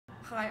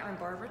Hi, I'm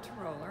Barbara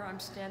Tyroler. I'm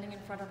standing in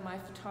front of my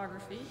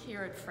photography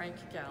here at Frank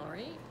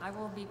Gallery. I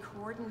will be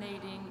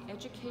coordinating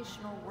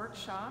educational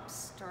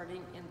workshops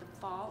starting in the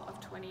fall of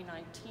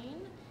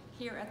 2019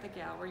 here at the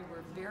gallery.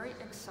 We're very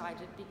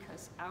excited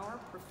because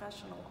our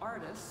professional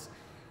artists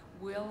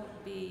will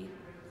be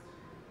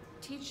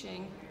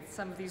teaching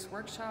some of these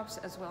workshops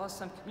as well as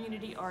some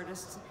community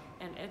artists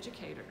and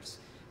educators.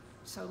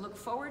 So look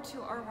forward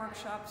to our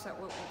workshops that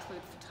will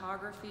include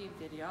photography,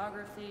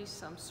 videography,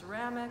 some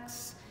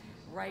ceramics,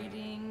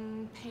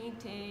 writing,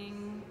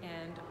 painting,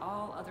 and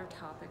all other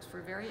topics.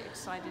 We're very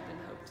excited and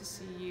hope to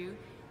see you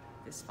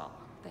this fall.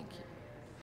 Thank you.